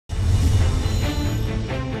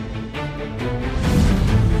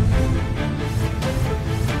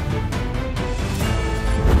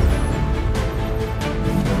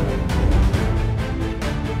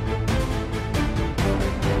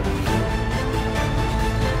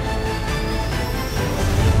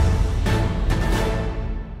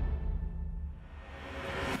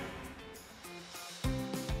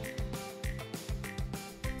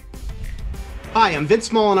Hi, I'm Vince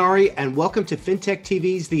Molinari, and welcome to FinTech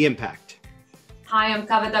TV's The Impact. Hi, I'm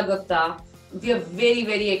Kavita Gupta. We are very,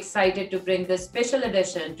 very excited to bring this special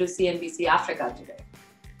edition to CNBC Africa today.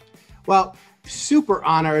 Well, super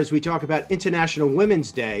honor as we talk about International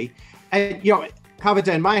Women's Day. And, Kavita,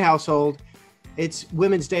 in my household, it's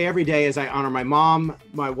Women's Day every day as I honor my mom,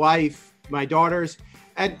 my wife, my daughters.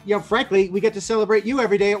 And, frankly, we get to celebrate you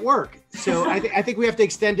every day at work. So I think we have to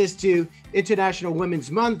extend this to International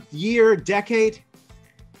Women's Month, year, decade.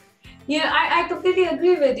 I completely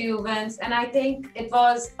agree with you, Vince. And I think it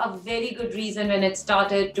was a very good reason when it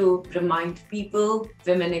started to remind people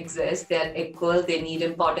women exist, they're equal, they need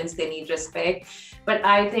importance, they need respect. But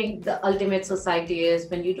I think the ultimate society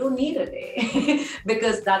is when you don't need a day,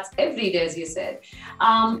 because that's every day, as you said.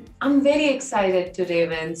 I'm very excited today,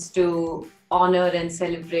 Vince, to honor and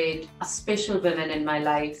celebrate a special woman in my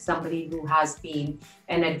life, somebody who has been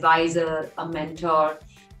an advisor, a mentor,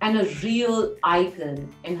 and a real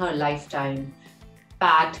icon in her lifetime,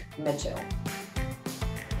 Pat Mitchell.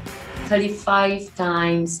 35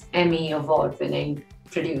 times Emmy award-winning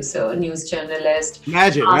producer, news journalist.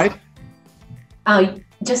 Imagine, right?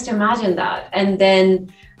 Just imagine that. And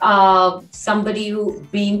then somebody who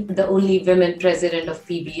been the only women president of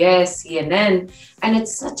PBS, CNN, and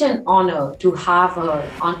it's such an honor to have her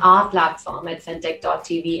on our platform at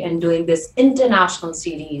fintech.tv and doing this international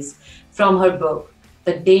series from her book,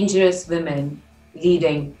 The Dangerous Women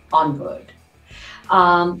Leading Onward.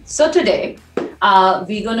 So today,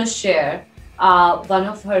 we're going to share one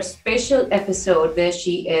of her special episodes where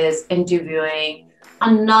she is interviewing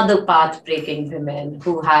another path-breaking woman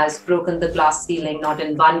who has broken the glass ceiling, not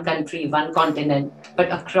in one country, one continent,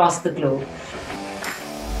 but across the globe.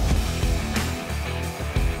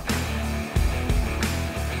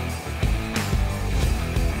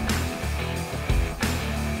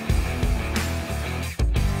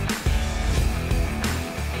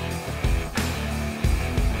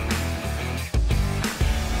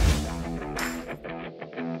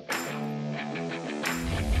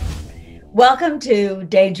 Welcome to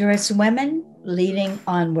Dangerous Women Leading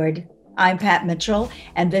Onward. I'm Pat Mitchell,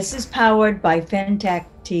 and this is powered by FinTech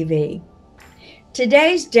TV.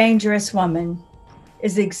 Today's dangerous woman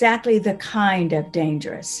is exactly the kind of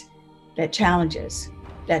dangerous that challenges,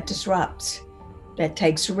 that disrupts, that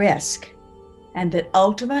takes risk, and that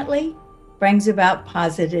ultimately brings about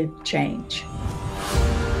positive change.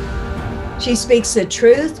 She speaks the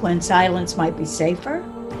truth when silence might be safer.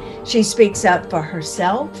 She speaks up for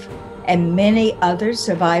herself and many other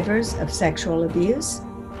survivors of sexual abuse,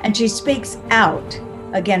 and she speaks out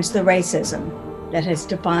against the racism that has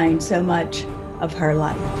defined so much of her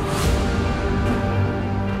life.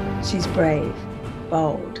 She's brave,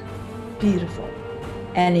 bold, beautiful,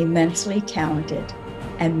 and immensely talented,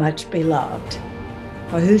 and much beloved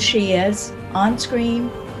for who she is on screen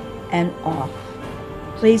and off.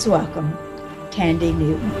 Please welcome Thandie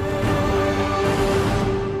Newton.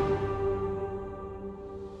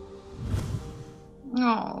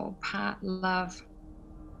 Oh, Pat, love.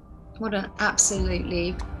 What an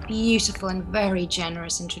absolutely beautiful and very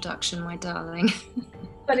generous introduction, my darling.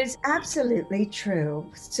 But it's absolutely true.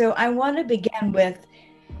 So I want to begin with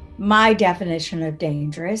my definition of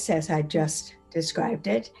dangerous, as I just described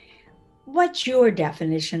it. What's your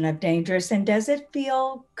definition of dangerous, and does it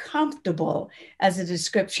feel comfortable as a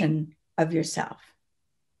description of yourself?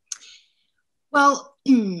 Well,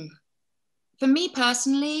 for me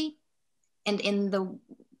personally, and in the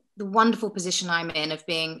wonderful position I'm in of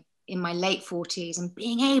being in my late 40s and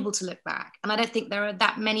being able to look back. And I don't think there are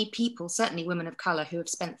that many people, certainly women of color, who have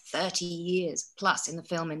spent 30 years plus in the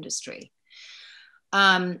film industry.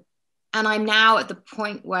 And I'm now at the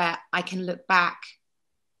point where I can look back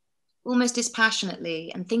almost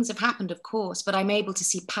dispassionately, and things have happened, of course, but I'm able to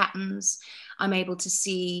see patterns. I'm able to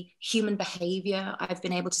see human behavior. I've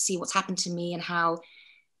been able to see what's happened to me and how,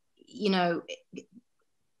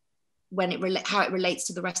 how it relates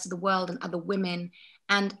to the rest of the world and other women.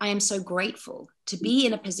 And I am so grateful to be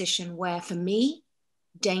in a position where, for me,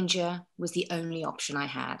 danger was the only option I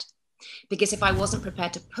had. Because if I wasn't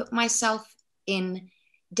prepared to put myself in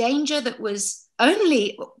danger that was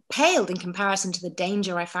only paled in comparison to the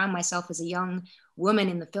danger I found myself as a young woman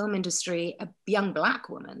in the film industry, a young Black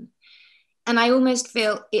woman. And I almost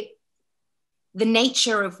feel the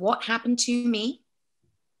nature of what happened to me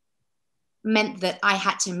meant that I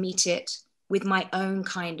had to meet it with my own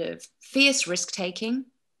kind of fierce risk-taking.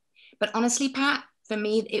 But honestly, Pat, for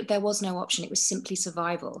me, there was no option. It was simply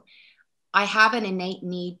survival. I have an innate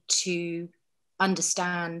need to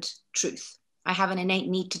understand truth. I have an innate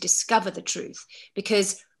need to discover the truth,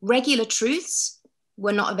 because regular truths,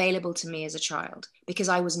 were not available to me as a child because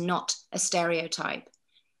I was not a stereotype.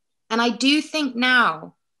 And I do think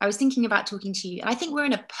now, I was thinking about talking to you, and I think we're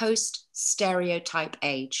in a post-stereotype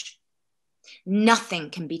age. Nothing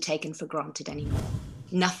can be taken for granted anymore.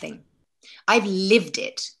 Nothing. I've lived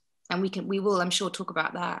it, and we will, I'm sure, talk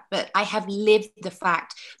about that. But I have lived the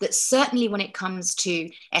fact that certainly when it comes to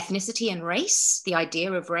ethnicity and race, the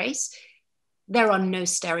idea of race, there are no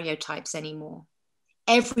stereotypes anymore.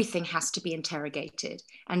 Everything has to be interrogated.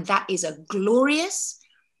 And that is a glorious,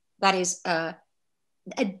 that is a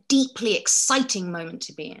deeply exciting moment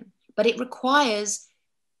to be in. But it requires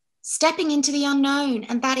stepping into the unknown.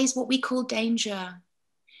 And that is what we call danger.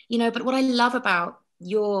 You know, but what I love about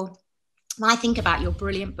when I think about your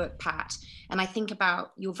brilliant book, Pat, and I think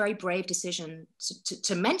about your very brave decision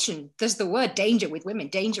to mention, there's the word danger with women,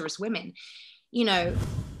 dangerous women, you know,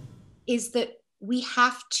 is that we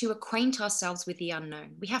have to acquaint ourselves with the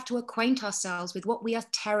unknown. We have to acquaint ourselves with what we are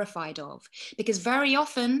terrified of, because very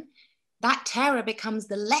often that terror becomes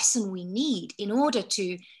the lesson we need in order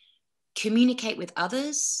to communicate with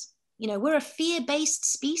others. You know, we're a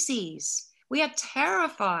fear-based species. We are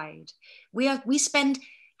terrified. We spend,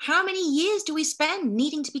 how many years do we spend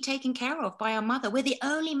needing to be taken care of by our mother? We're the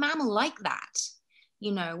only mammal like that.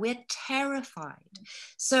 You know, we're terrified.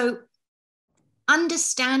 So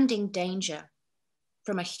understanding danger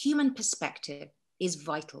from a human perspective is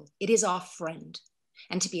vital. It is our friend.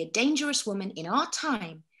 And to be a dangerous woman in our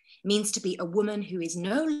time means to be a woman who is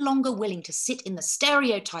no longer willing to sit in the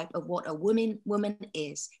stereotype of what a woman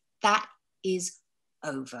is. That is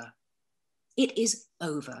over. It is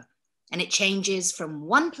over. And it changes from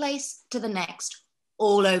one place to the next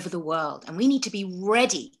all over the world. And we need to be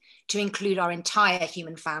ready to include our entire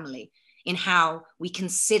human family in how we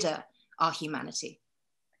consider our humanity.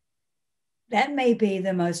 That may be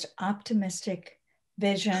the most optimistic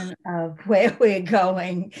vision of where we're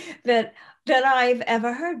going that I've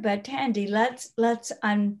ever heard. But Thandie, let's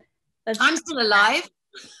I'm still alive.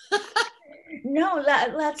 No,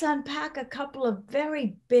 let's unpack a couple of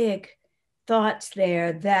very big thoughts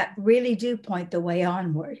there that really do point the way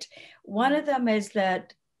onward. One of them is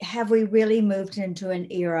that, have we really moved into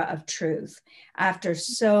an era of truth after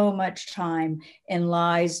so much time in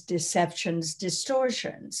lies, deceptions,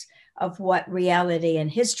 distortions of what reality and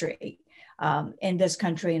history in this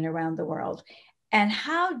country and around the world? And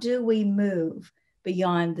how do we move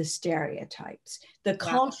beyond the stereotypes, the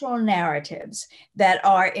cultural narratives that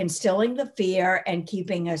are instilling the fear and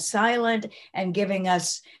keeping us silent and giving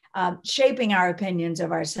us, shaping our opinions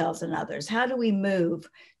of ourselves and others? How do we move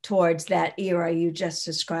towards that era you just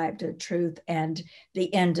described of truth and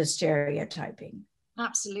the end of stereotyping?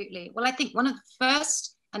 Absolutely. Well, I think one of the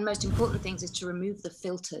first and most important things is to remove the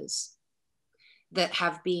filters that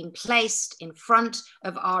have been placed in front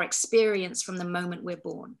of our experience from the moment we're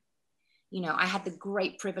born. You know, I had the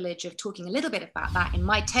great privilege of talking a little bit about that in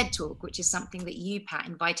my TED Talk, which is something that you, Pat,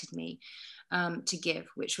 invited me to give,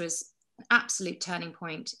 which was an absolute turning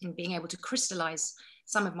point in being able to crystallize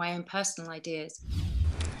some of my own personal ideas.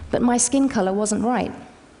 But my skin color wasn't right.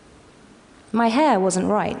 My hair wasn't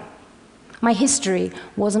right. My history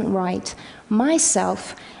wasn't right.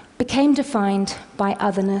 Myself became defined by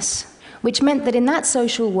otherness, which meant that in that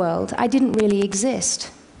social world, I didn't really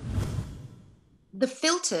exist. The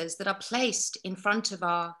filters that are placed in front of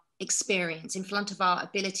our experience, in front of our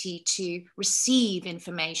ability to receive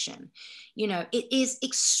information, you know, it is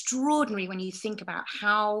extraordinary when you think about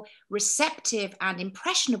how receptive and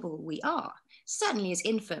impressionable we are, certainly as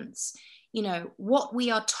infants. You know, what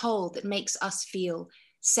we are told that makes us feel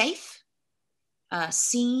safe,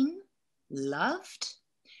 seen, loved.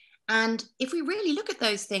 And if we really look at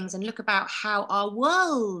those things and look about how our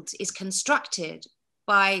world is constructed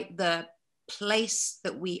by the place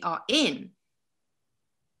that we are in,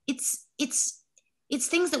 it's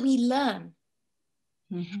things that we learn.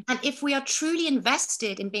 Mm-hmm. And if we are truly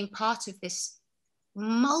invested in being part of this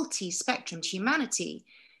multi-spectrum humanity,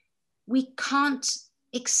 we can't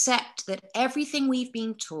accept that everything we've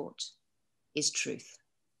been taught is truth.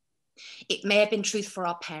 It may have been truth for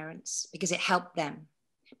our parents because it helped them,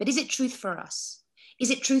 but is it truth for us? Is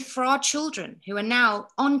it truth for our children who are now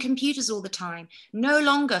on computers all the time, no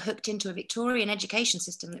longer hooked into a Victorian education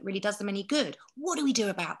system that really does them any good? What do we do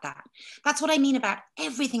about that? That's what I mean about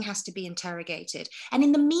everything has to be interrogated. And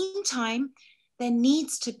in the meantime, there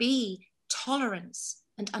needs to be tolerance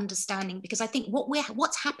and understanding, because I think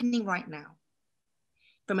what's happening right now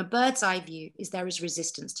from a bird's eye view is there is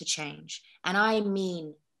resistance to change. And I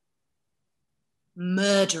mean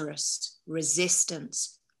murderous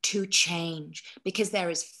resistance to change, because there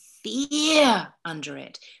is fear under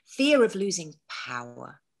it, fear of losing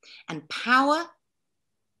power. And power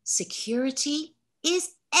security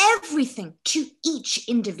is everything to each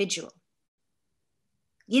individual.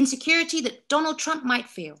 The insecurity that Donald Trump might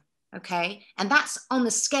feel, okay? And that's on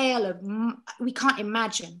the scale of, we can't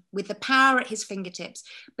imagine, with the power at his fingertips.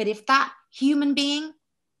 But if that human being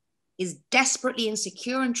is desperately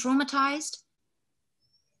insecure and traumatized,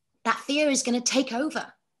 that fear is going to take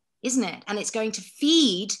over, isn't it? And it's going to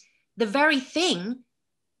feed the very thing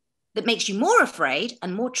that makes you more afraid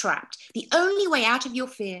and more trapped. The only way out of your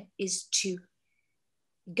fear is to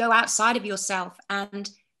go outside of yourself and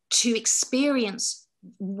to experience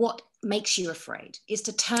what makes you afraid, is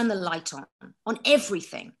to turn the light on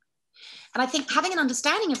everything. And I think having an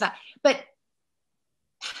understanding of that, but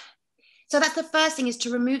so that's the first thing, is to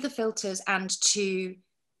remove the filters and to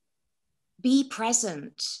be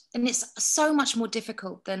present. And it's so much more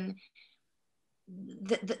difficult than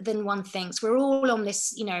one thinks. We're all on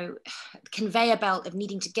this, conveyor belt of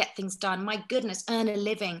needing to get things done. My goodness, earn a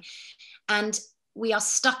living. And we are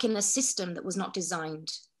stuck in a system that was not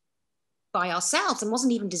designed by ourselves and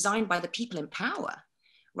wasn't even designed by the people in power,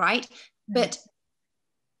 right? Mm-hmm. But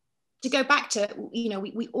to go back to,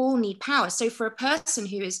 we all need power. So for a person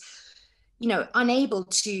who is, unable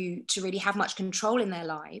to really have much control in their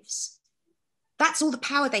lives, that's all the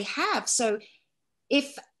power they have. So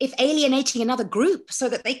if alienating another group so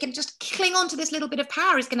that they can just cling on to this little bit of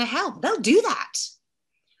power is going to help, they'll do that,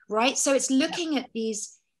 right? So it's looking at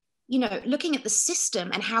these, looking at the system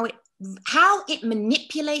and how it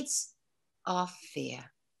manipulates our fear.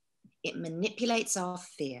 It manipulates our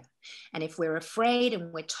fear. And if we're afraid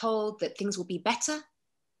and we're told that things will be better,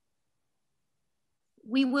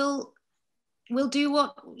 we'll do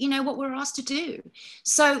what we're asked to do.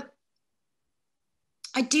 So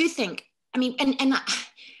I do think, and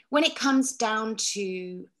when it comes down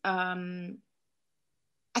to, I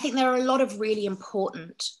think there's a lot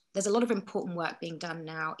of important work being done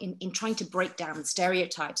now in trying to break down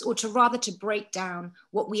stereotypes, or to break down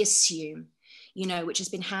what we assume, which has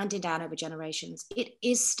been handed down over generations. It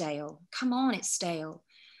is stale. Come on, it's stale.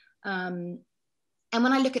 And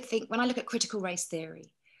when I look at critical race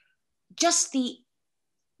theory, just the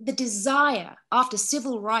desire after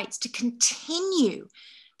civil rights to continue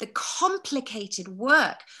the complicated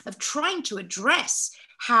work of trying to address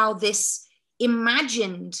how this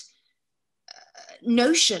imagined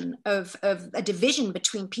notion of a division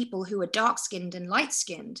between people who are dark-skinned and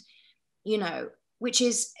light-skinned, which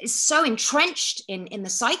is so entrenched in the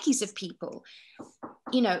psyches of people,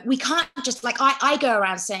 we can't just, like, I go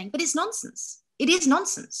around saying, but it's nonsense. It is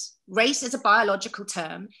nonsense. Race as a biological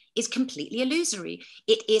term is completely illusory.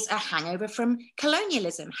 It is a hangover from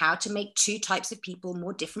colonialism, how to make two types of people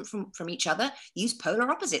more different from each other, use polar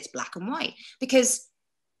opposites, black and white, because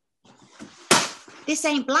this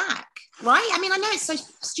ain't black, right? I know it's so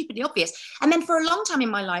stupidly obvious. And then for a long time in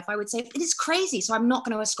my life, I would say, it is crazy, so I'm not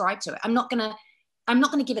going to ascribe to it. I'm not going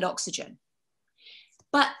to give it oxygen.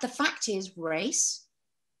 But the fact is, race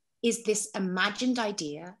is this imagined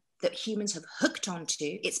idea that humans have hooked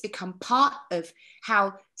onto. It's become part of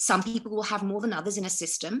how some people will have more than others in a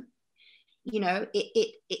system.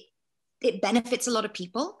 It benefits a lot of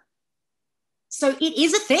people. So it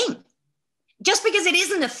is a thing. Just because it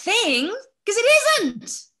isn't a thing, because it isn't.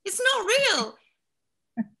 It's not real.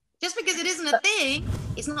 Just because it isn't a thing,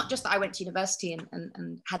 it's not just that I went to university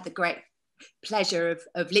and had the great pleasure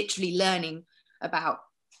of literally learning about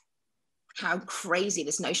how crazy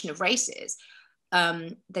this notion of race is.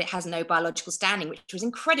 That it has no biological standing, which was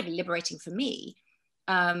incredibly liberating for me.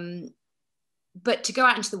 But to go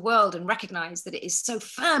out into the world and recognize that it is so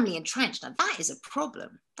firmly entrenched, now that is a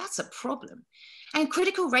problem. That's a problem. And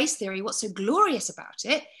critical race theory, what's so glorious about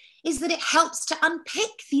it is that it helps to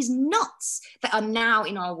unpick these knots that are now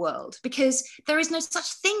in our world, because there is no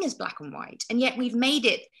such thing as black and white. And yet we've made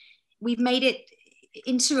it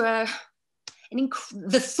into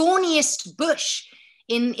the thorniest bush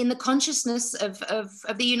in the consciousness of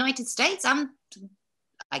the United States and,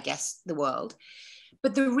 I guess, the world.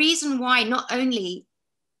 But the reason why, not only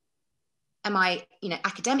am I,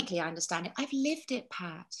 academically I understand it, I've lived it,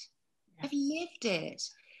 Pat. Yeah. I've lived it.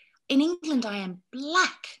 In England, I am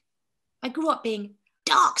black. I grew up being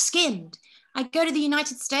dark-skinned. I go to the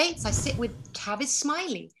United States, I sit with Tavis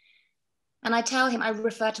Smiley, and I tell him I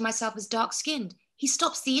refer to myself as dark-skinned. He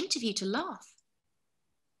stops the interview to laugh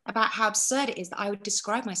about how absurd it is that I would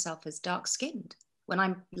describe myself as dark-skinned when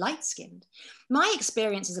I'm light-skinned. My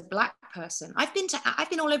experience as a black person, I've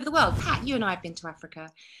been all over the world. Pat, you and I have been to Africa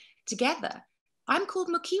together. I'm called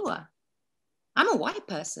Mukiwa. I'm a white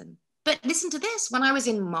person. But listen to this. When I was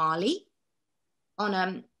in Mali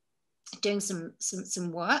on doing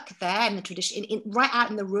some work there in the tradition, right out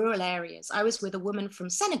in the rural areas. I was with a woman from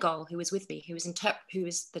Senegal who was with me, who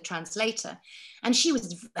was the translator, and she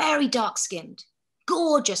was very dark skinned,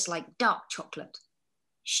 gorgeous, like dark chocolate.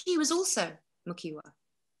 She was also Mukiwa.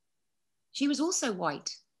 She was also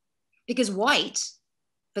white, because white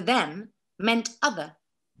for them meant other.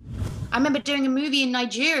 I remember doing a movie in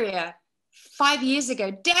Nigeria 5 years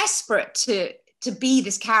ago, desperate to be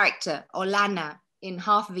this character, Olana, in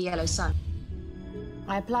Half of a Yellow Sun.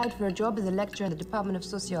 I applied for a job as a lecturer in the Department of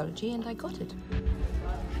Sociology, and I got it.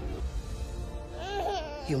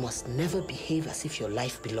 You must never behave as if your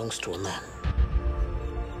life belongs to a man.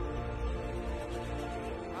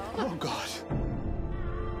 Oh, God.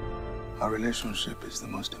 Our relationship is the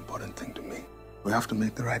most important thing to me. We have to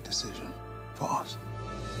make the right decision for us.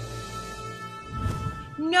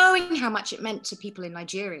 Knowing how much it meant to people in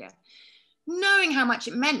Nigeria, knowing how much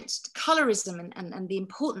it meant to colorism and the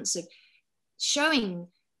importance of showing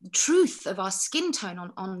the truth of our skin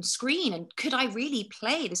tone on screen. And could I really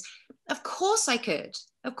play this? Of course I could.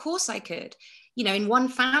 Of course I could. You know, in one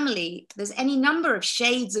family, there's any number of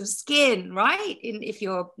shades of skin, right? If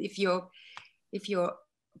you're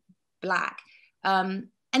Black.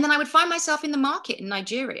 And then I would find myself in the market in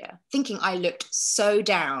Nigeria thinking I looked so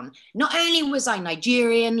down. Not only was I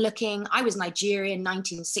Nigerian looking, I was Nigerian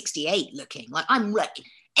 1968 looking. Like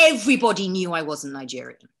everybody knew I wasn't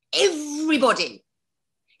Nigerian. Everybody.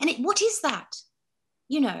 And what is that?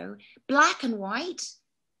 You know, black and white.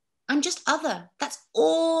 I'm just other. That's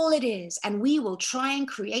all it is. And we will try and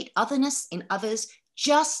create otherness in others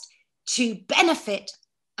just to benefit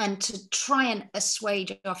and to try and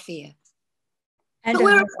assuage our fear. But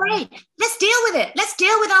we're afraid. Let's deal with it. Let's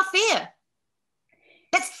deal with our fear.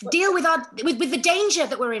 Let's deal with with the danger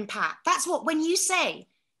that we're in, Pat. That's what, when you say,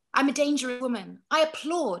 I'm a dangerous woman, I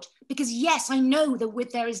applaud, because yes, I know that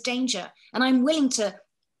there is danger and I'm willing to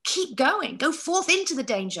keep going, go forth into the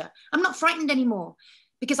danger. I'm not frightened anymore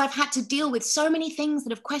because I've had to deal with so many things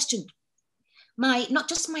that have questioned not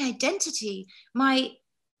just my identity, my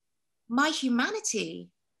humanity,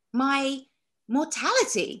 my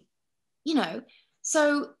mortality, you know.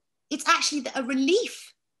 So it's actually a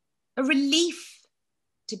relief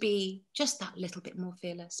to be just that little bit more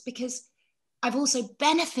fearless, because I've also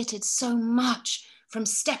benefited so much from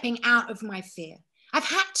stepping out of my fear. I've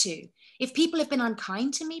had to. If people have been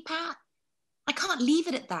unkind to me, Pat, I can't leave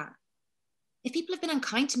it at that. If people have been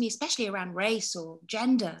unkind to me, especially around race or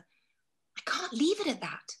gender, I can't leave it at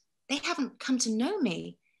that. They haven't come to know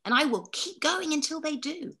me, and I will keep going until they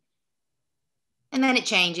do. And then it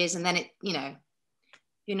changes, and then it, you know,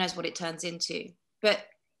 who knows what it turns into. But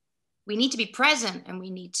we need to be present, and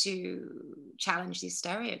we need to challenge these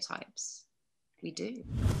stereotypes. We do.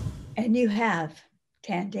 And you have,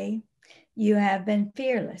 Thandie. You have been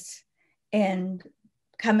fearless in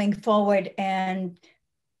coming forward and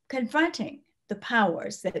confronting the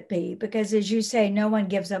powers that be, because as you say, no one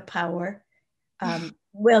gives up power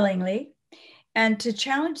willingly. And to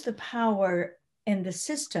challenge the power in the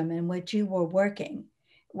system in which you were working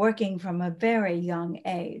from a very young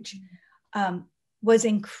age, was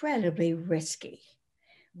incredibly risky.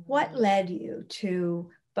 What led you to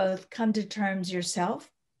both come to terms yourself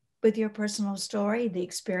with your personal story, the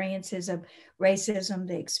experiences of racism,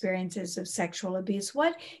 the experiences of sexual abuse?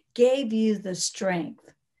 What gave you the strength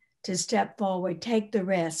to step forward, take the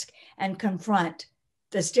risk, and confront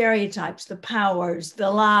the stereotypes, the powers, the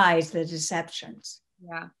lies, the deceptions?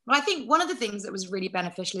 Yeah, well, I think one of the things that was really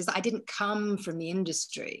beneficial is that I didn't come from the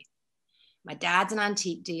industry. My dad's an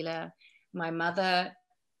antique dealer, my mother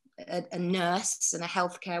a nurse and a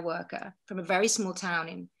healthcare worker from a very small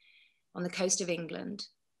town on the coast of England.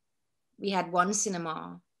 We had one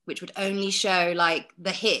cinema which would only show like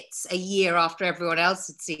the hits a year after everyone else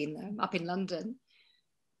had seen them, up in London.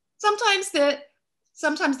 Sometimes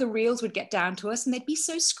the reels would get down to us and they'd be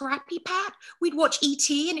so scrappy, Pat. We'd watch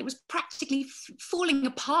E.T. and it was practically falling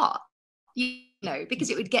apart, you know,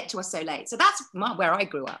 because it would get to us so late. So that's where I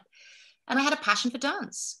grew up. And I had a passion for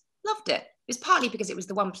dance, loved it. It was partly because it was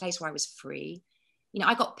the one place where I was free. You know,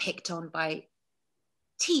 I got picked on by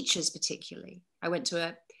teachers particularly. I went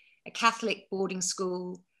to a Catholic boarding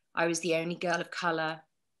school. I was the only girl of color.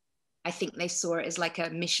 I think they saw it as like a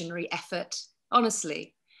missionary effort,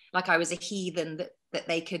 honestly. Like I was a heathen that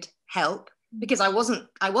they could help, because I wasn't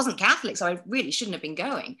Catholic, so I really shouldn't have been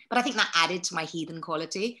going. But I think that added to my heathen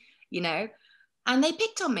quality, you know. And they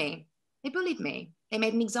picked on me. They bullied me. They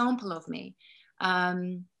made an example of me.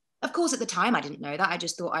 Of course, at the time, I didn't know that. I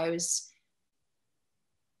just thought I was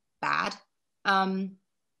bad.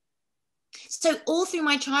 So all through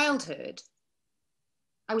my childhood,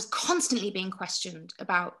 I was constantly being questioned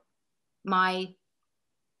about my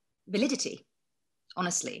validity,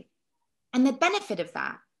 honestly. And the benefit of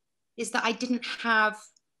that is that I didn't have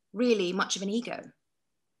really much of an ego.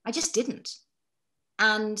 I just didn't.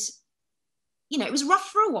 And, you know, it was rough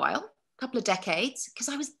for a while, a couple of decades, because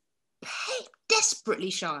I was desperately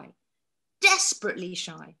shy,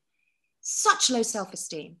 such low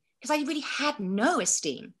self-esteem, because I really had no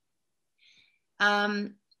esteem.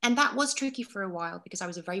 And that was tricky for a while because I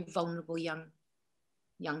was a very vulnerable young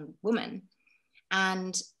woman.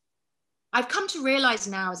 And I've come to realize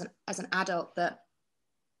now as an adult that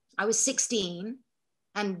I was 16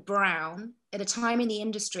 and brown at a time in the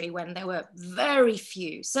industry when there were very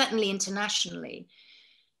few, certainly internationally,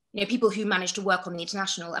 you know, people who managed to work on the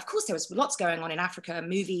international. Of course, there was lots going on in Africa,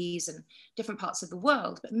 movies and different parts of the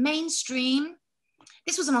world, but mainstream,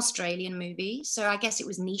 this was an Australian movie, so I guess it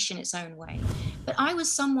was niche in its own way. But I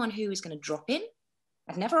was someone who was going to drop in.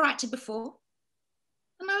 I'd never acted before,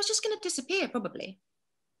 and I was just going to disappear probably.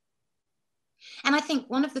 And I think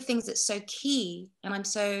one of the things that's so key, and I'm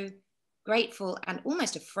so grateful and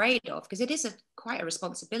almost afraid of, because it is quite a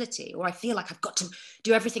responsibility, or I feel like I've got to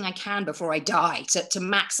do everything I can before I die to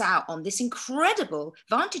max out on this incredible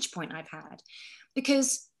vantage point I've had,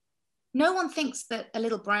 because no one thinks that a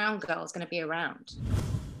little brown girl is going to be around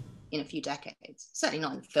in a few decades, certainly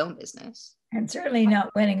not in the film business. And certainly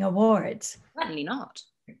not winning awards. Certainly not.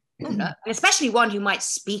 Oh, no. Especially one who might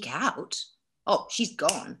speak out. Oh, she's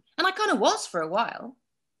gone. And I kind of was for a while.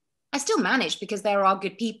 I still managed because there are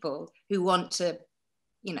good people who want to,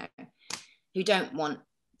 you know, who don't want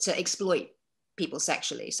to exploit people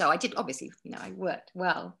sexually. So I did, obviously, you know, I worked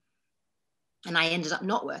well. And I ended up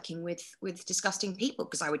not working with disgusting people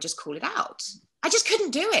because I would just call it out. I just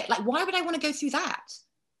couldn't do it. Like, why would I want to go through that?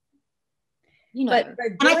 You know, and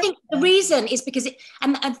I think the reason is because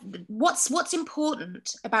and what's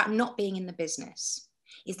important about not being in the business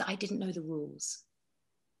is that I didn't know the rules.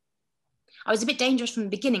 I was a bit dangerous from the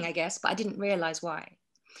beginning, I guess, but I didn't realize why.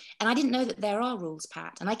 And I didn't know that there are rules,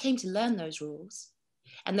 Pat. And I came to learn those rules.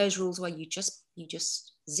 And those rules were you just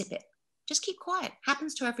zip it. Just keep quiet.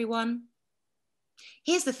 Happens to everyone.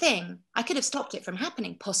 Here's the thing. I could have stopped it from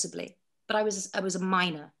happening, possibly. But I was a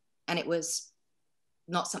minor, and it was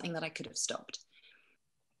not something that I could have stopped.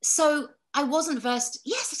 So I wasn't versed.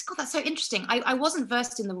 Yes, God, that's so interesting. I wasn't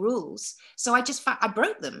versed in the rules. So I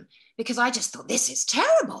broke them because I just thought, this is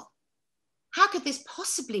terrible. How could this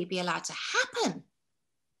possibly be allowed to happen?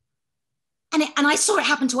 And I saw it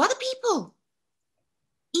happen to other people,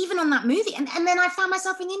 even on that movie. And then I found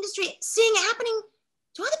myself in the industry seeing it happening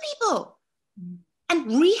to other people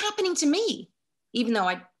and re-happening to me, even though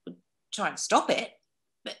I would try and stop it.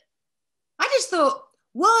 But I just thought,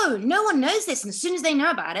 whoa, no one knows this. And as soon as they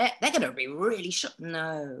know about it, they're going to be really shocked.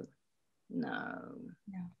 No.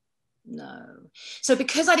 So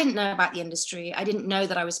because I didn't know about the industry, I didn't know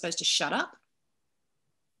that I was supposed to shut up.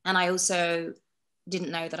 And I also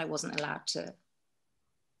didn't know that I wasn't allowed to.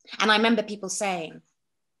 And I remember people saying,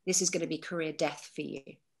 this is going to be career death for you.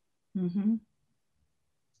 Mm-hmm.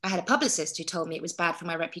 I had a publicist who told me it was bad for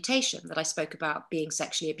my reputation that I spoke about being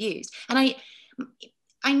sexually abused. And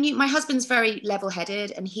I knew my husband's very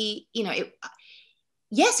level-headed, and he, you know,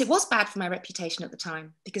 yes, it was bad for my reputation at the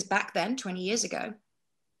time, because back then, 20 years ago,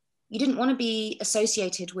 you didn't want to be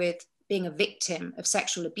associated with being a victim of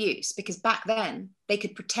sexual abuse, because back then they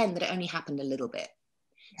could pretend that it only happened a little bit.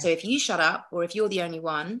 Yeah. So if you shut up, or if you're the only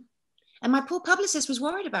one, and my poor publicist was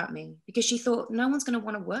worried about me because she thought no one's going to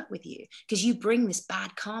want to work with you because you bring this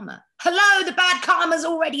bad karma. Hello, the bad karma's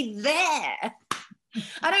already there.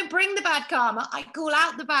 I don't bring the bad karma. I call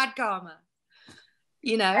out the bad karma,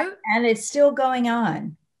 you know? And it's still going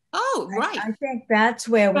on. Oh, right. I think that's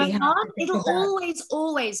where we have to think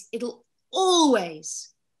it'll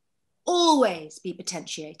always be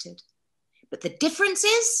potentiated. But the difference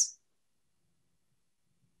is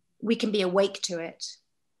we can be awake to it,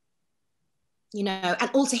 you know? And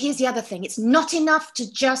also, here's the other thing. It's not enough to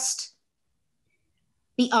just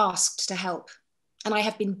be asked to help. And I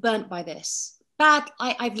have been burnt by this.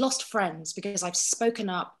 I've lost friends because I've spoken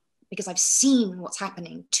up, because I've seen what's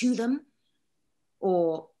happening to them,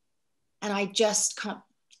 and I just can't,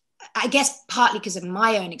 I guess partly because of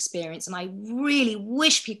my own experience. And I really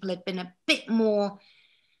wish people had been a bit more,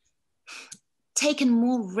 taken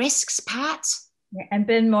more risks, Pat. And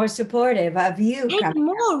been more supportive of you. Taken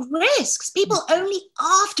more risks. People only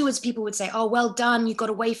afterwards, people would say, oh, well done, you got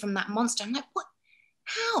away from that monster. I'm like, what?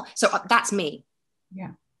 How? So that's me.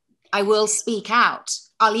 Yeah. I will speak out.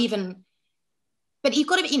 I'll even But you've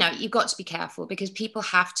got to, you've got to be careful because people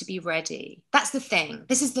have to be ready. That's the thing.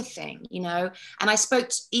 This is the thing, And I spoke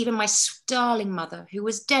to even my darling mother, who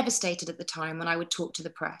was devastated at the time when I would talk to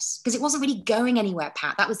the press, because it wasn't really going anywhere,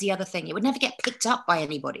 Pat. That was the other thing. It would never get picked up by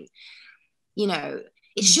anybody.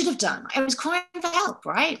 It should have done. I was crying for help,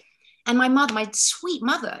 right? And my mother, my sweet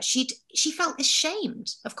mother, she felt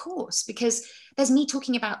ashamed, of course, because there's me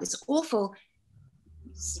talking about this awful,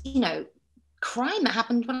 crime that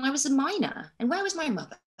happened when I was a minor. And where was my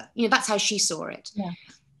mother? That's how she saw it. Yeah.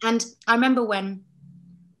 And I remember when,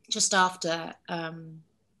 just after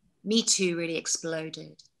Me Too really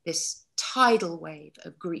exploded, this tidal wave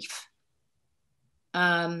of grief.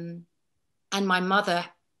 And my mother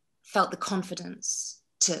felt the confidence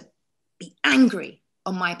to be angry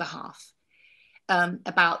on my behalf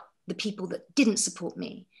about the people that didn't support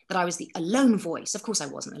me, that I was the alone voice. Of course, I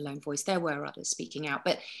wasn't a lone voice. There were others speaking out,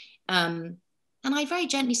 but and I very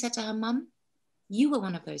gently said to her, Mum, you were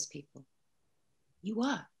one of those people. You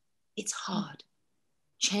were. It's hard.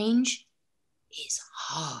 Change is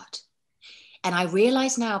hard. And I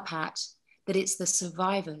realize now, Pat, that it's the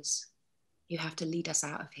survivors who have to lead us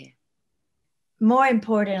out of here. More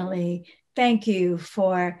importantly, thank you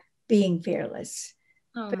for being fearless.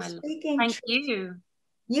 Oh, my Lord. Thank you.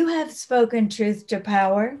 You have spoken truth to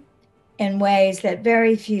power in ways that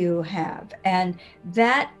very few have. And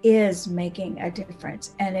that is making a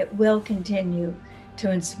difference. And it will continue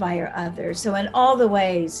to inspire others. So in all the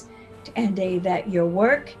ways, Thandie, that your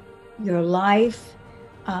work, your life,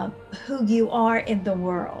 who you are in the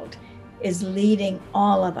world is leading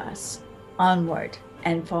all of us onward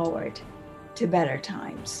and forward to better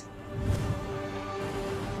times.